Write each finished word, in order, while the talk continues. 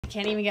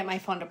can't even get my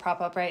phone to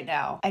prop up right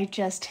now. I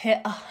just hit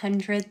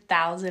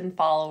 100,000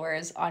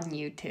 followers on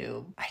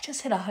YouTube. I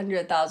just hit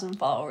 100,000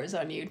 followers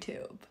on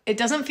YouTube. It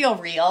doesn't feel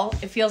real.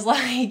 It feels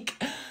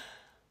like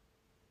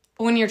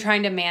when you're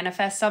trying to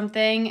manifest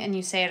something and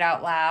you say it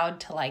out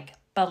loud to like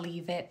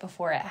believe it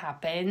before it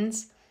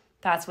happens.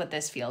 That's what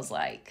this feels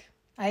like.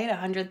 I hit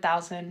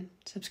 100,000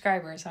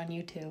 subscribers on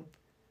YouTube.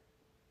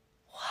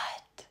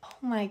 What?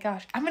 Oh my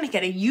gosh. I'm gonna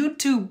get a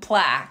YouTube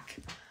plaque.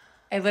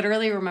 I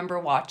literally remember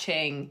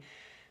watching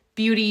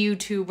beauty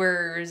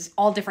YouTubers,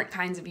 all different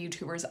kinds of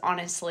YouTubers,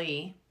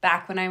 honestly,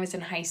 back when I was in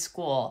high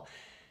school.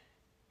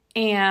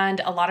 And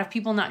a lot of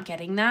people not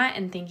getting that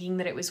and thinking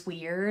that it was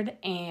weird.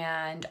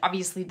 And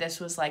obviously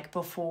this was like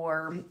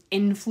before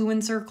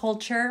influencer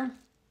culture.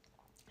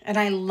 And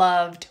I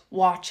loved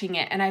watching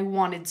it. And I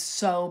wanted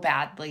so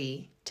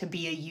badly to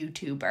be a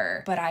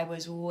YouTuber, but I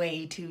was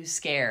way too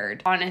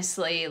scared.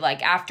 Honestly,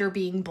 like after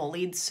being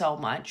bullied so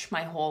much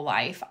my whole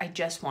life, I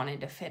just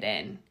wanted to fit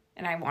in.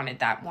 And I wanted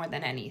that more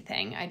than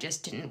anything. I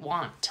just didn't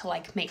want to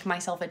like make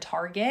myself a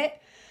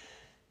target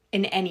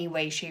in any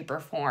way, shape, or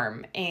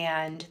form.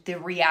 And the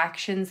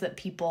reactions that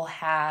people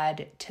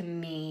had to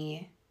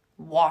me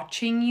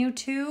watching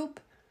YouTube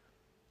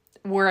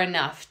were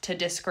enough to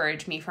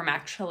discourage me from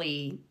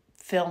actually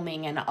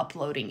filming and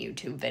uploading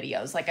YouTube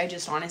videos. Like, I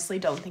just honestly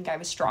don't think I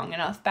was strong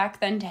enough back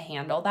then to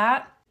handle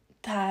that.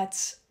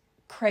 That's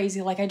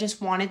crazy. Like, I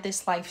just wanted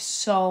this life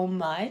so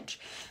much,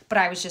 but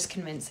I was just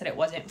convinced that it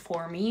wasn't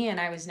for me and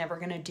I was never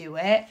gonna do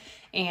it.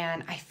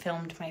 And I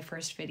filmed my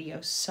first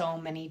video so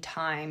many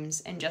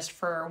times, and just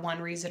for one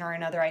reason or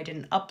another, I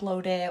didn't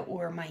upload it,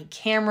 or my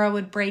camera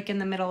would break in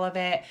the middle of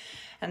it.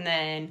 And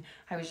then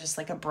I was just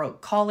like a broke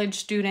college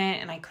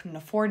student and I couldn't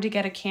afford to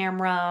get a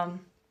camera.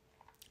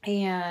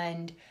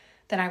 And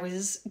then I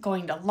was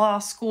going to law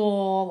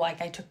school.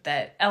 Like, I took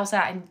the LSAT.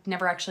 I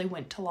never actually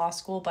went to law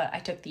school, but I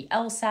took the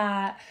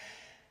LSAT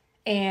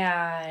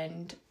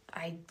and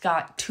I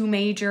got 2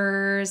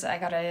 majors. I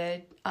got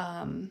a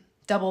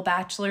double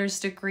bachelor's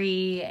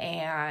degree,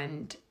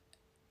 and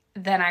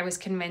then I was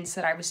convinced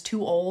that I was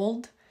too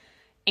old.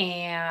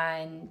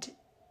 And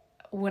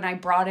when I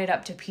brought it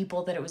up to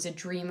people that it was a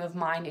dream of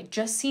mine, it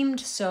just seemed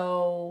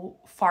so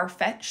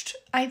far-fetched,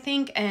 I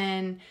think.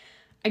 And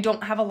I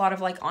don't have a lot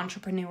of like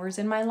entrepreneurs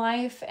in my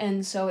life.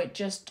 And so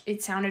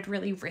it sounded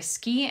really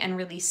risky and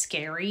really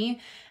scary.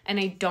 And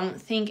I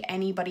don't think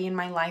anybody in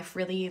my life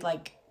really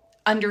like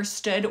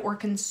understood or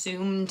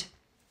consumed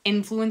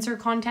influencer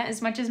content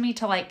as much as me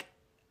to like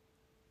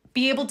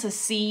be able to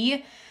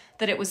see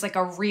that it was like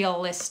a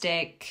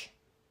realistic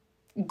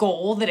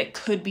goal, that it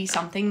could be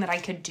something that I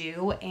could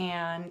do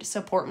and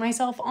support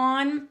myself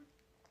on.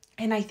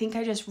 And I think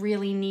I just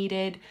really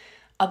needed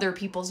other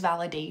people's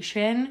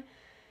validation.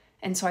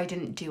 And so I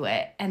didn't do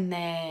it. And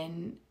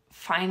then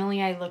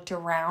finally I looked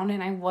around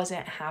and I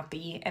wasn't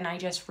happy. And I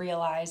just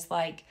realized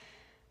like,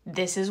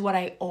 this is what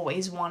I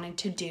always wanted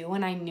to do.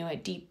 And I knew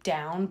it deep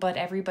down, but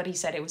everybody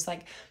said it was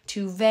like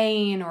too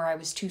vain, or I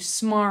was too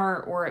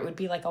smart, or it would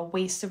be like a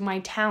waste of my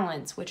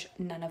talents, which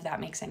none of that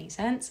makes any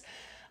sense.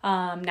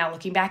 Now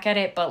looking back at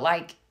it, but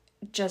like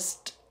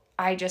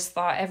I just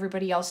thought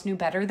everybody else knew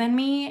better than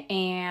me.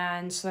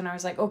 And so then I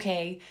was like,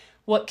 okay,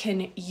 what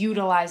can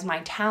utilize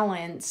my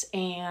talents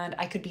and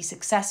I could be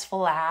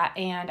successful at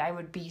and I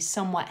would be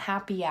somewhat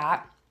happy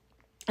at.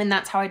 And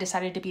that's how I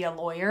decided to be a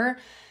lawyer.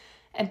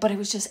 But it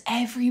was just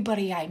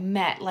everybody I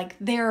met. Like,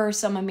 there are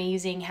some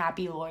amazing,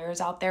 happy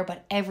lawyers out there,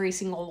 but every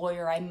single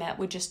lawyer I met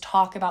would just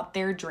talk about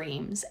their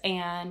dreams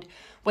and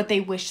what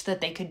they wish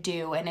that they could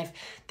do. And if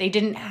they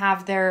didn't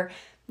have their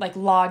like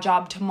law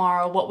job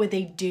tomorrow, what would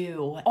they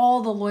do?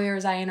 All the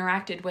lawyers I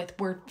interacted with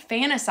were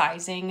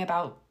fantasizing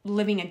about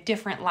living a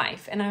different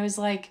life. And I was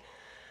like,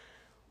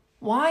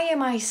 why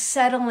am I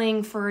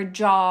settling for a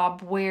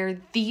job where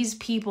these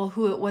people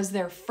who it was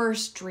their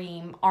first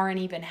dream aren't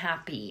even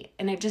happy?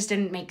 And it just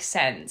didn't make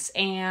sense.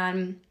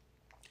 And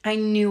I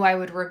knew I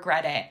would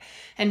regret it.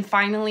 And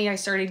finally, I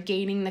started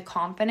gaining the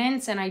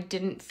confidence, and I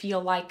didn't feel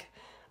like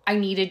I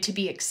needed to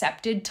be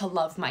accepted to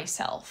love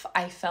myself.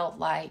 I felt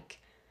like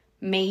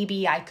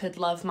maybe I could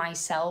love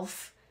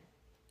myself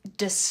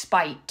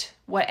despite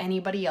what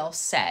anybody else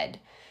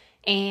said.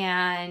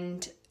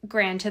 And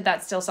granted,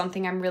 that's still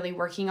something I'm really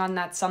working on.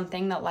 That's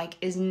something that like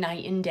is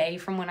night and day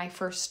from when I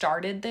first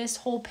started this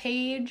whole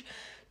page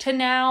to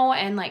now,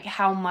 and like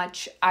how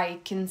much I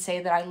can say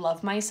that I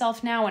love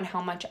myself now and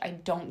how much I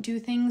don't do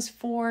things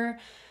for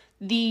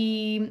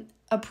the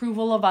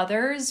approval of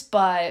others.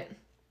 But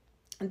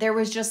there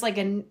was just like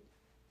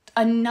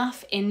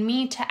enough in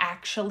me to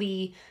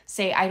actually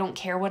say, I don't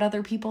care what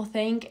other people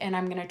think, and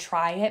I'm going to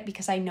try it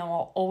because I know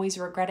I'll always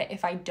regret it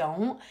if I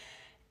don't.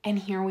 And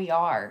here we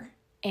are.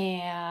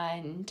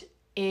 And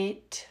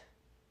it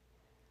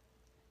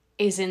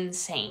is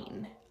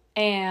insane.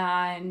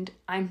 And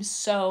I'm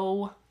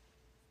so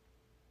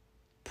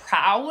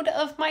proud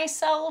of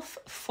myself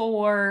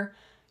for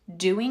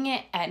doing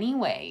it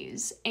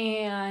anyways.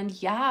 And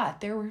yeah,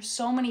 there were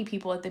so many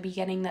people at the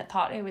beginning that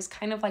thought it was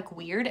kind of like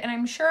weird. And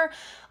I'm sure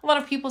a lot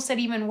of people said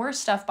even worse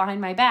stuff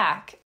behind my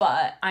back.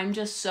 But I'm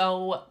just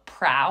so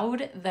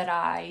proud that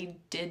I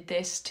did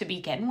this to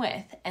begin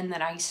with and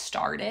that I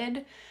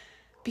started,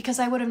 because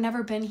I would have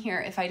never been here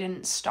if I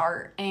didn't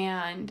start.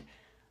 And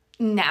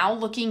now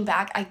looking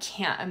back, I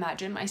can't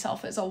imagine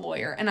myself as a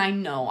lawyer. And I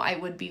know I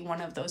would be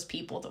one of those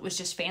people that was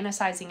just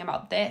fantasizing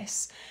about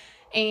this.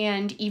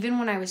 And even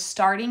when I was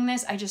starting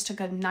this, I just took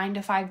a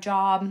 9-to-5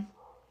 job.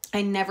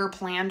 I never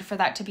planned for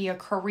that to be a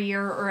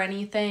career or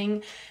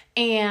anything.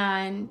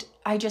 And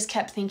I just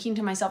kept thinking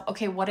to myself,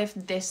 okay, what if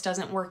this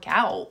doesn't work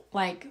out?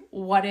 Like,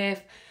 what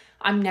if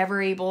I'm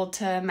never able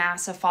to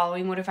amass a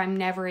following? What if I'm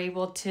never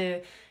able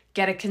to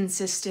get a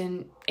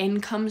consistent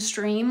income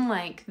stream?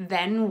 Like,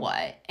 then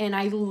what? And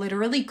I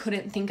literally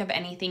couldn't think of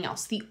anything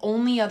else. The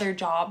only other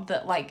job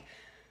that like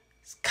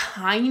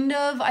kind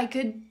of I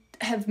could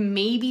have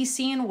maybe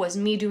seen was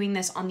me doing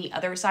this on the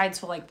other side.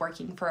 So like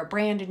working for a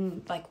brand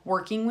and like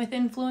working with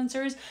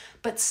influencers,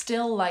 but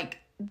still like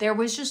there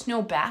was just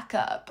no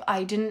backup.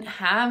 I didn't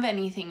have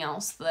anything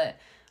else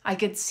that I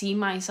could see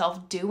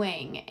myself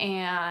doing.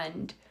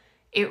 And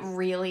it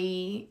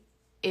really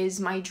is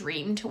my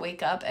dream to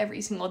wake up every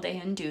single day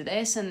and do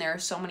this. And there are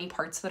so many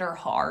parts that are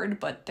hard,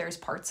 but there's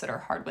parts that are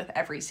hard with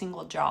every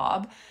single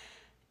job.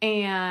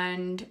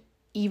 And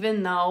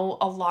even though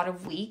a lot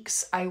of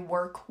weeks I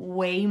work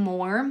way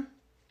more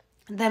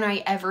than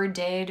I ever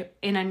did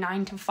in a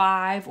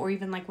 9-to-5, or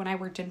even like when I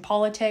worked in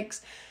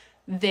politics,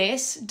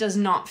 this does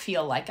not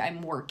feel like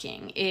I'm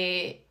working.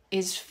 It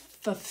is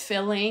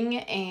fulfilling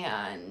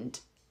and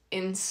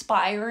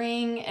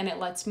inspiring, and it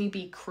lets me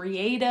be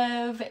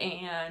creative,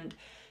 and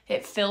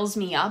it fills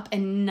me up,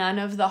 and none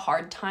of the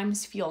hard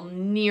times feel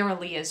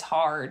nearly as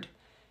hard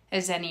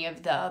as any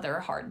of the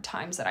other hard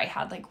times that I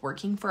had, like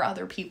working for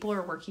other people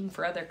or working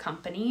for other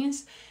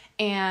companies.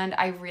 And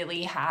I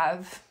really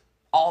have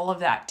all of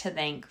that to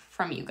thank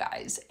from you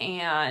guys.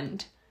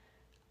 And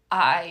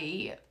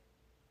I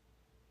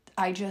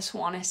just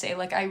want to say,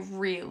 like, I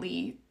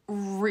really,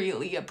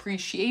 really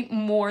appreciate,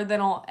 more than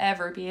I'll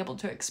ever be able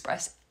to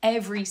express,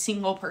 every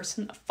single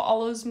person that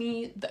follows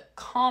me, that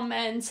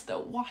comments,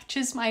 that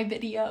watches my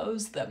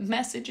videos, that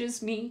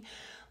messages me.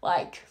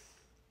 Like,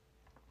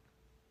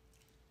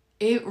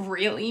 it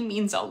really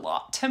means a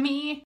lot to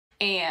me,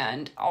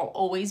 and I'll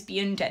always be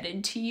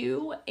indebted to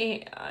you.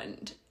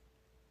 And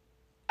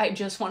I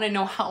just want to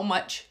know how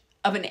much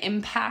of an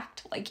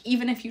impact, like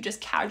even if you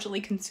just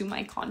casually consume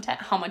my content,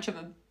 how much of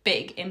a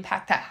big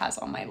impact that has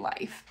on my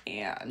life,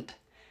 and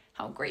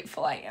how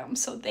grateful I am.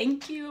 So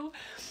thank you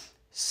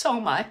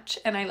so much,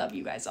 and I love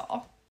you guys all.